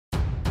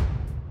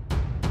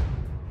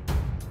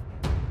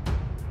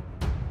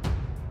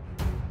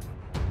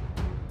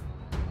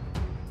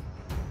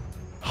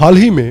हाल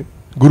ही में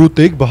गुरु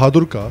तेग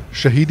बहादुर का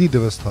शहीदी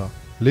दिवस था,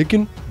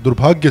 लेकिन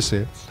दुर्भाग्य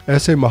से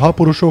ऐसे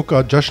महापुरुषों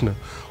का जश्न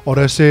और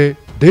ऐसे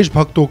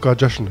देशभक्तों का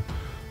जश्न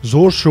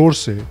जोर शोर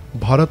से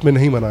भारत में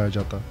नहीं मनाया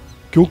जाता,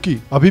 क्योंकि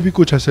अभी भी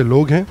कुछ ऐसे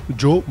लोग हैं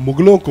जो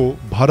मुगलों को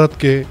भारत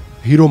के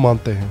हीरो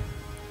मानते हैं,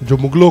 जो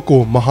मुगलों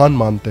को महान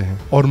मानते हैं,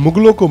 और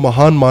मुगलों को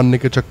महान मानने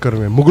के चक्कर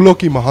में, मुगलों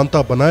की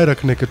महानता बनाए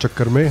रखने के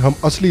चक्कर में हम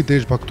असली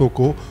देशभक्तों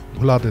को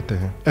भुला देते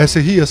हैं। ऐसे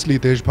ही असली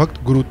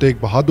देशभक्त गुरु तेग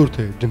बहादुर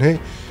थे, जिन्हें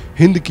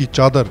हिंद की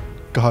चादर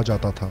कहा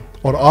जाता था।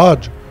 और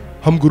आज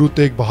हम गुरु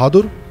तेग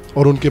बहादुर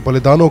और उनके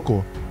बलिदानों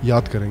को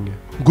याद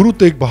करेंगे। गुरु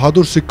तेग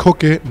बहादुर सिखों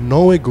के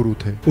 9वें गुरु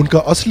थे। उनका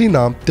असली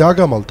नाम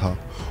त्यागामल था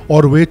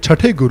और वे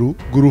छठे गुरु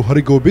गुरु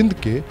हरिगोबिंद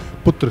के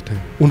पुत्र थे।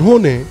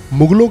 उन्होंने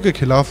मुगलों के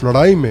खिलाफ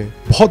लड़ाई में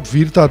बहुत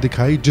वीरता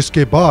दिखाई,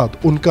 जिसके बाद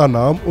उनका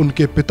नाम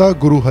उनके पिता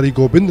गुरु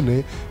हरिगोबिंद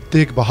ने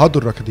तेग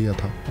बहादुर रख दिया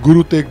था।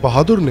 गुरु तेग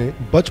बहादुर ने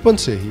बचपन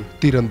से ही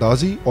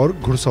तीरंदाजी और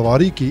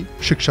घुड़सवारी की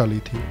शिक्षा ली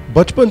थी।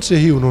 बचपन से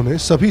ही उन्होंने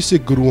सभी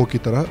सिख गुरुओं की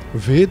तरह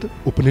वेद,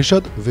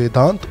 उपनिषद,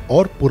 वेदांत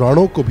और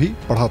पुराणों को भी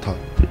पढ़ा था।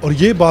 और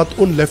ये बात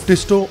उन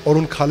लेफ्टिस्टों और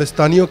उन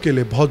खालिस्तानियों के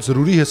लिए बहुत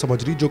जरूरी है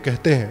समझनी, जो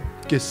कहते हैं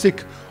कि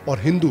सिख और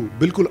हिंदू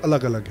बिल्कुल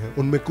अलग अलग हैं,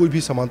 उनमें कोई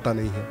भी समानता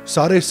नहीं है।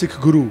 सारे सिख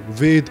गुरु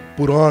वेद,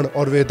 पुराण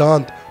और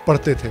वेदांत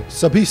पढ़ते थे।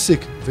 सभी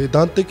सिख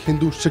वेदांतिक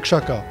हिंदू शिक्षा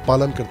का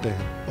पालन करते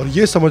हैं। और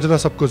ये समझना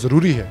सबको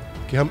जरूरी है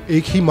कि हम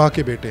एक ही माँ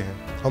के बेटे हैं,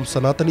 हम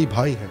सनातनी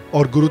भाई हैं।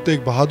 और गुरु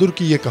तेग बहादुर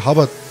की ये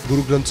कहावत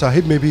गुरु ग्रंथ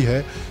साहिब में भी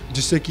है,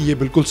 जिससे कि ये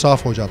बिल्कुल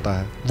साफ हो जाता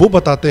है। वो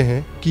बताते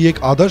हैं कि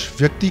एक आदर्श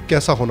व्यक्ति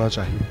कैसा होना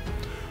चाहिए,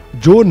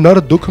 जो नर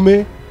दुख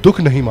में दुख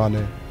नहीं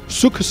माने,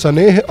 सुख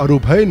स्नेह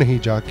अरुभय नहीं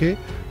जाके,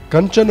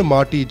 कंचन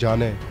माटी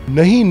जाने,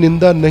 नहीं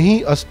निंदा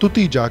नहीं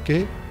अस्तुति जाके,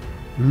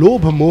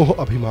 लोभ मोह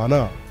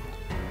अभिमाना,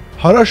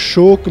 हर्ष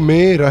शोक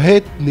में रहे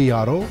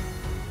नियारो,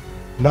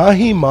 ना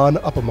ही मान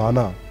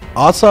अपमाना,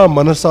 आशा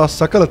मनसा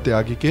सकल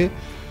त्यागी के,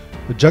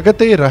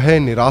 जगते रहे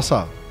निराशा,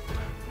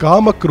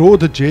 काम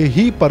क्रोध जे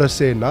ही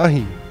परसे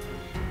नाही,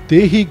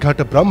 ते ही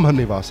घट ब्रह्म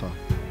निवासा।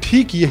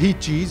 ठीक यही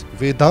चीज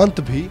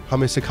वेदांत भी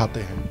हमें सिखाते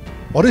हैं।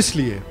 और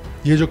इसलिए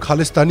ये जो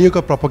खालिस्तानियों का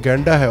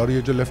प्रोपेगेंडा है और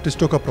ये जो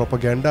लेफ्टिस्टों का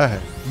प्रोपेगेंडा है,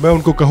 मैं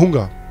उनको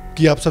कहूंगा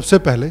कि आप सबसे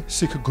पहले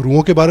सिख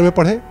गुरुओं के बारे में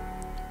पढ़ें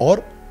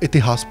और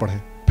इतिहास पढ़ें।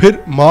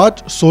 फिर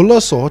मार्च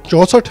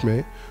 1664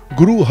 में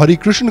गुरु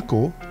हरिकृष्ण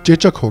को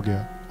चेचक हो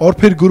गया, और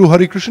फिर गुरु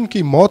हरिकृष्ण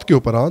की मौत के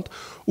उपरांत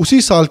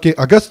उसी साल के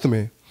अगस्त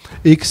में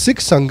एक सिख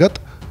संगत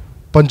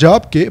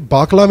पंजाब के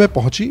बाकला में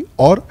पहुंची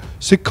और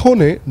सिखों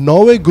ने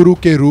 9वें गुरु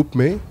के रूप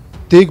में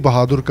तेग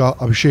बहादुर का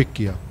अभिषेक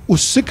किया।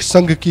 उस सिख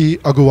संघ की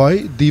अगुवाई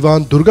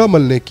दीवान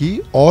दुर्गामल ने की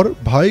और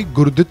भाई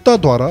गुरुदित्ता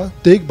द्वारा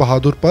तेग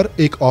बहादुर पर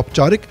एक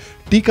औपचारिक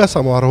टीका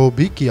समारोह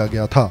भी किया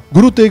गया था।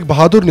 गुरु तेग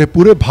बहादुर ने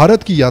पूरे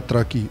भारत की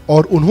यात्रा की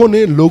और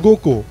उन्होंने लोगों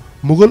को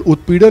मुगल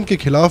उत्पीड़न के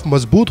खिलाफ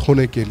मजबूत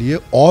होने के लिए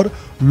और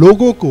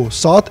लोगों को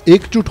साथ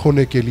एकजुट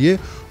होने के लिए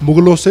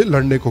मुगलों से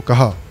लड़ने को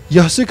कहा।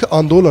 यह सिख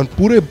आंदोलन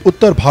पूरे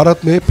उत्तर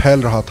भारत में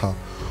फैल रहा था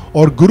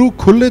और गुरु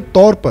खुले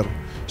तौर पर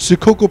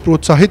सिखों को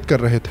प्रोत्साहित कर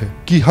रहे थे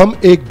कि हम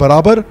एक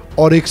बराबर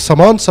और एक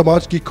समान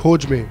समाज की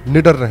खोज में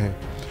निडर रहें,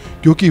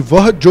 क्योंकि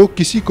वह जो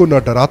किसी को न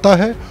डराता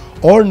है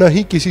और न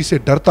ही किसी से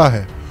डरता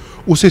है,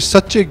 उसे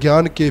सच्चे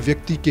ज्ञान के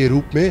व्यक्ति के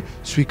रूप में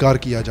स्वीकार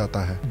किया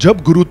जाता है।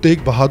 जब गुरु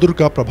तेग बहादुर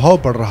का प्रभाव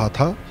बढ़ रहा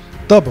था,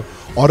 तब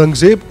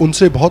औरंगजेब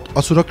उनसे बहुत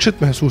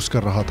असुरक्षित महसूस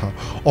कर रहा था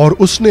और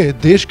उसने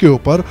देश के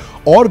ऊपर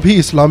और भी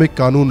इस्लामिक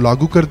कानून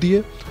लागू कर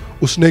दिए।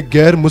 उसने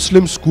गैर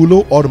मुस्लिम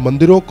स्कूलों और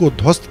मंदिरों को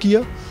ध्वस्त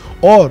किया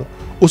और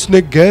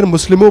उसने गैर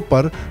मुस्लिमों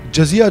पर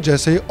जजिया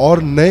जैसे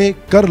और नए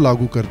कर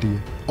लागू कर दिए।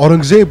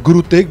 औरंगजेब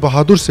गुरु तेग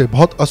बहादुर से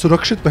बहुत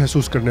असुरक्षित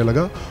महसूस करने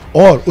लगा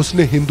और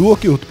उसने हिंदुओं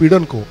के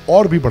उत्पीड़न को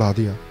और भी बढ़ा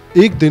दिया।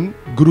 एक दिन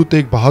गुरु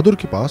तेग बहादुर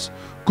के पास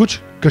कुछ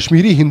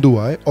कश्मीरी हिंदू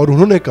आए और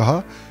उन्होंने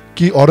कहा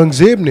कि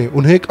औरंगजेब ने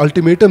उन्हें एक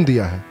अल्टीमेटम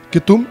दिया है कि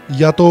तुम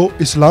या तो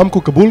इस्लाम को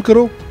कबूल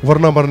करो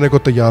वरना मरने को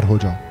तैयार हो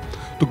जाओ।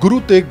 तो गुरु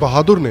तेग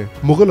बहादुर ने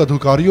मुगल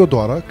अधिकारियों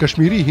द्वारा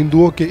कश्मीरी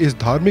हिंदुओं के इस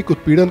धार्मिक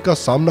उत्पीड़न का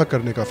सामना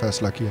करने का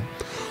फैसला किया।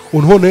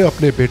 उन्होंने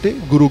अपने बेटे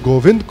गुरु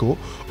गोविंद को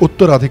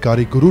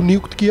उत्तराधिकारी गुरु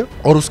नियुक्त किया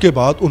और उसके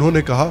बाद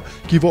उन्होंने कहा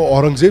कि वो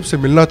औरंगजेब से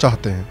मिलना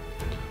चाहते हैं,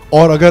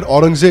 और अगर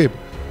औरंगजेब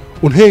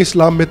उन्हें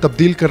इस्लाम में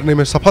तब्दील करने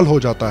में सफल हो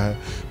जाता है,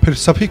 फिर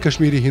सभी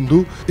कश्मीरी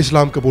हिंदू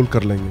इस्लाम कबूल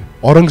कर लेंगे।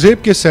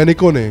 औरंगजेब के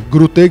सैनिकों ने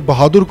गुरु तेग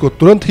बहादुर को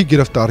तुरंत ही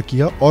गिरफ्तार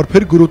किया और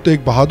फिर गुरु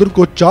तेग बहादुर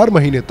को 4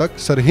 महीने तक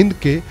सरहिंद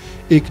के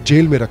एक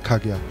जेल में रखा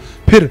गया।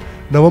 फिर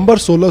नवंबर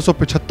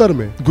 1675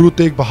 में गुरु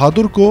तेग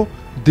बहादुर को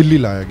दिल्ली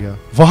लाया गया।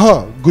 वहां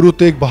गुरु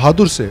तेग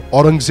बहादुर से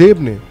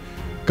औरंगजेब ने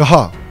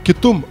कहा कि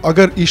तुम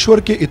अगर ईश्वर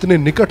के इतने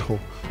निकट हो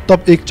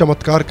तब एक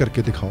चमत्कार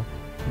करके दिखाओ।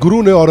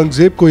 गुरु ने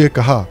औरंगजेब को यह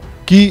कहा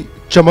कि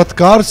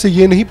चमत्कार से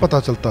ये नहीं पता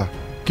चलता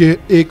कि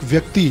एक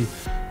व्यक्ति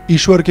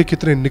ईश्वर के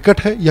कितने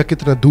निकट है या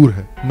कितना दूर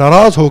है।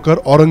 नाराज होकर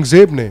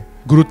औरंगजेब ने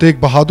गुरु तेग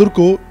बहादुर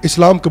को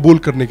इस्लाम कबूल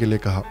करने के लिए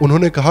कहा।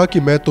 उन्होंने कहा कि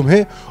मैं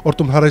तुम्हें और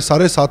तुम्हारे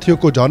सारे साथियों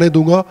को जाने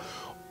दूंगा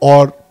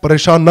और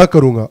परेशान ना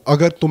करूंगा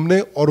अगर तुमने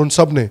और उन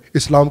सब ने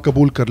इस्लाम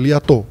कबूल कर लिया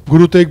तो।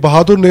 गुरु तेग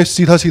बहादुर ने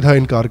सीधा सीधा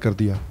इनकार कर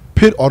दिया।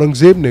 फिर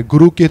औरंगजेब ने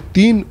गुरु के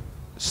 3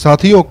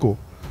 साथियों को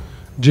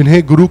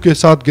जिन्हें गुरु के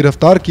साथ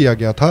गिरफ्तार किया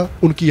गया था,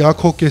 उनकी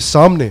आंखों के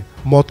सामने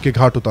मौत के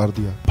घाट उतार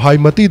दिया। भाई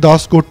मती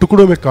दास को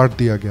टुकड़ों में काट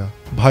दिया गया,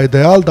 भाई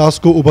दयाल दास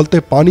को उबलते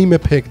पानी में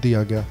फेंक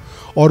दिया गया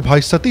और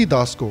भाई सती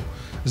दास को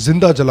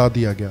जिंदा जला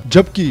दिया गया।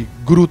 जबकि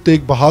गुरु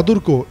तेग बहादुर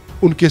को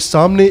उनके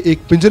सामने एक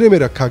पिंजरे में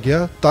रखा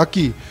गया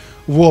ताकि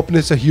वो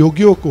अपने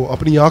सहयोगियों को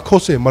अपनी आंखों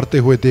से मरते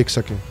हुए देख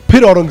सकें।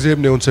 फिर औरंगजेब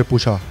ने उनसे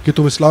पूछा कि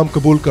तुम इस्लाम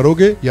कबूल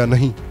करोगे या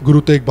नहीं। गुरु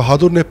तेग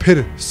बहादुर ने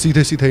फिर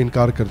सीधे सीधे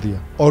इनकार कर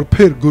दिया और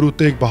फिर गुरु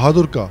तेग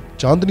बहादुर का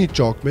चांदनी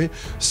चौक में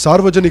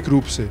सार्वजनिक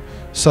रूप से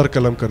सर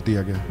कलम कर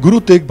दिया गया। गुरु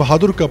तेग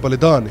बहादुर का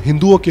बलिदान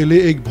हिंदुओं के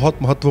लिए एक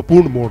बहुत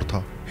महत्वपूर्ण मोड़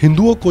था।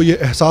 हिंदुओं को यह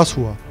एहसास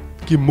हुआ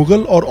कि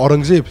मुगल और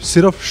औरंगजेब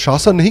सिर्फ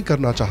शासन नहीं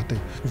करना चाहते,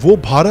 वो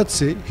भारत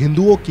से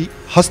हिंदुओं की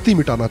हस्ती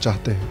मिटाना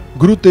चाहते हैं।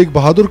 गुरु तेग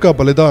बहादुर का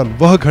बलिदान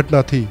वह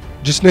घटना थी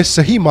जिसने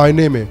सही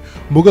मायने में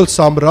मुगल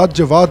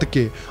साम्राज्यवाद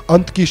के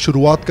अंत की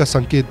शुरुआत का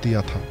संकेत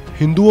दिया था।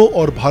 हिंदुओं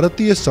और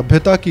भारतीय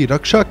सभ्यता की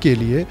रक्षा के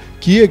लिए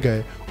किए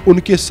गए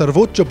उनके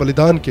सर्वोच्च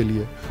बलिदान के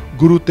लिए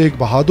गुरु तेग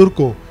बहादुर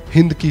को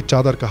हिंद की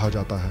चादर कहा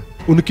जाता है।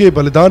 उनके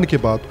बलिदान के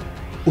बाद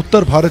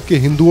उत्तर भारत के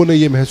हिंदुओं ने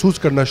यह महसूस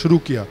करना शुरू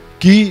किया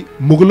कि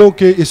मुगलों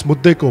के इस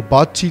मुद्दे को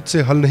बातचीत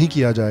से हल नहीं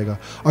किया जाएगा।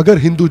 अगर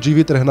हिंदू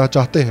जीवित रहना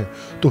चाहते हैं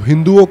तो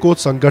हिंदुओं को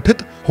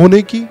संगठित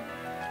होने की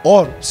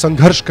और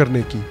संघर्ष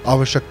करने की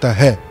आवश्यकता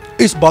है।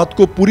 इस बात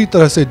को पूरी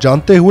तरह से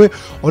जानते हुए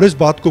और इस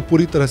बात को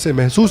पूरी तरह से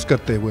महसूस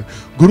करते हुए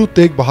गुरु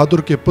तेग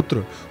बहादुर के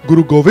पुत्र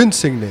गुरु गोविंद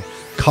सिंह ने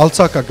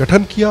खालसा का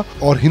गठन किया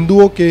और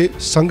हिंदुओं के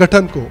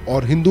संगठन को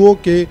और हिंदुओं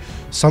के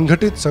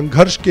संगठित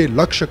संघर्ष के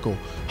लक्ष्य को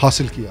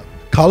हासिल किया।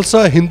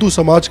 खालसा हिंदू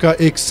समाज का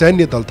एक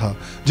सैन्य दल था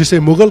जिसे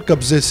मुगल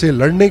कब्जे से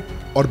लड़ने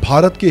और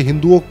भारत के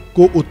हिंदुओं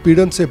को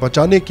उत्पीड़न से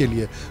बचाने के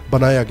लिए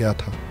बनाया गया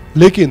था।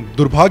 लेकिन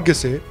दुर्भाग्य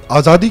से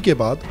आजादी के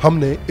बाद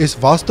हमने इस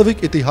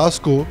वास्तविक इतिहास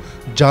को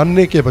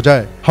जानने के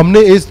बजाय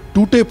हमने इस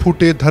टूटे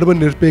फूटे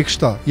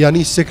धर्मनिरपेक्षता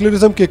यानी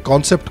सेक्युलरिज्म के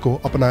कॉन्सेप्ट को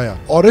अपनाया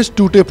और इस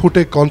टूटे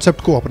फूटे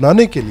कॉन्सेप्ट को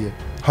अपनाने के लिए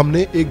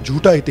हमने एक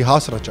झूठा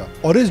इतिहास रचा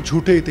और इस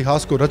झूठे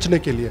इतिहास को रचने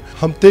के लिए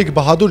हम तेग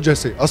बहादुर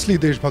जैसे असली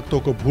देशभक्तों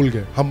को भूल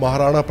गए। हम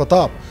महाराणा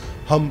प्रताप,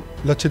 हम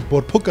लचित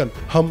बोरफुकन,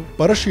 हम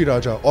परशी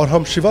राजा और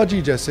हम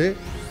शिवाजी जैसे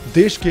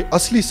देश के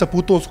असली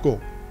सपूतों को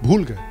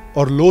भूल गए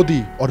और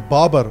लोधी और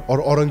बाबर और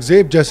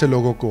औरंगजेब जैसे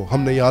लोगों को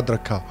हमने याद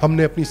रखा।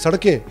 हमने अपनी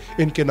सड़कें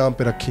इनके नाम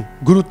पे रखी।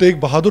 गुरु तेग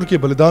बहादुर के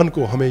बलिदान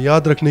को हमें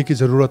याद रखने की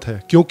जरूरत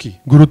है क्योंकि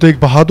गुरु तेग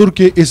बहादुर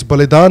के इस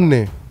बलिदान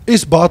ने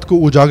इस बात को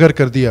उजागर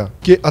कर दिया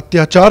कि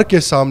अत्याचार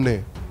के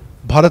सामने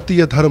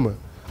भारतीय धर्म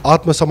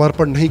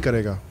आत्मसमर्पण नहीं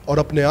करेगा और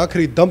अपने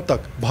आखिरी दम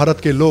तक भारत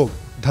के लोग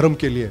धर्म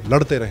के लिए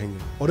लड़ते रहेंगे।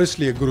 और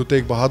इसलिए गुरु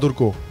तेग बहादुर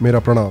को मेरा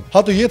प्रणाम।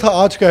 हाँ, तो ये था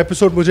आज का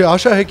एपिसोड। मुझे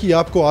आशा है कि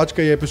आपको आज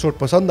का ये एपिसोड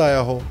पसंद आया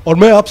हो और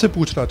मैं आपसे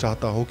पूछना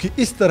चाहता हूँ कि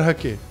इस तरह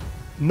के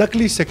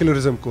नकली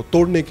सेक्युलरिज्म को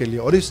तोड़ने के लिए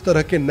और इस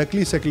तरह के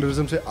नकली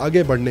सेक्युलरिज्म से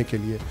आगे बढ़ने के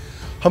लिए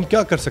हम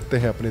क्या कर सकते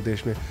हैं अपने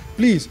देश में।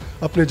 प्लीज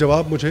अपने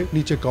जवाब मुझे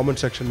नीचे कमेंट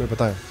सेक्शन में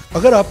बताएं।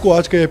 अगर आपको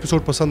आज का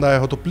एपिसोड पसंद आया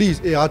हो तो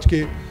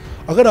प्लीज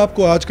अगर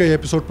आपको आज का ये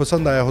एपिसोड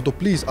पसंद आया हो तो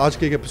प्लीज आज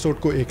के एपिसोड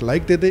को एक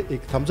लाइक दे दे,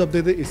 एक थम्स अप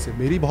दे दे। इससे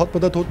मेरी बहुत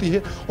मदद होती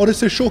है और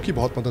इससे शो की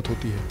बहुत मदद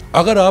होती है।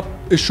 अगर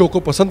आप इस शो को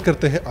पसंद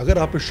करते हैं, अगर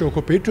आप इस शो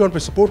को पेट्रियन पे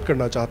सपोर्ट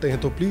करना चाहते हैं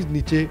तो प्लीज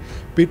नीचे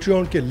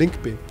पेट्रियन के लिंक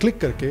पे क्लिक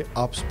करके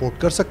आप सपोर्ट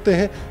कर सकते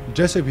हैं,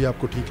 जैसे भी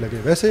आपको ठीक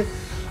लगे वैसे।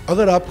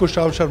 अगर आपको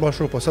श्याम शर्मा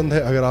शो पसंद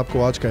है, अगर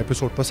आपको आज का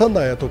एपिसोड पसंद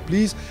आया तो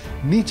प्लीज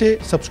नीचे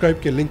सब्सक्राइब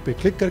के लिंक पे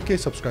क्लिक करके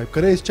सब्सक्राइब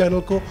करें इस चैनल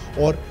को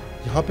और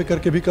यहाँ पे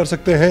करके भी कर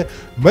सकते हैं।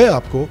 मैं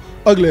आपको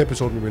अगले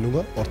एपिसोड में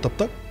मिलूंगा और तब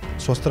तक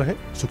स्वस्थ रहें,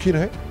 सुखी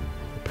रहें,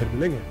 फिर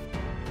मिलेंगे।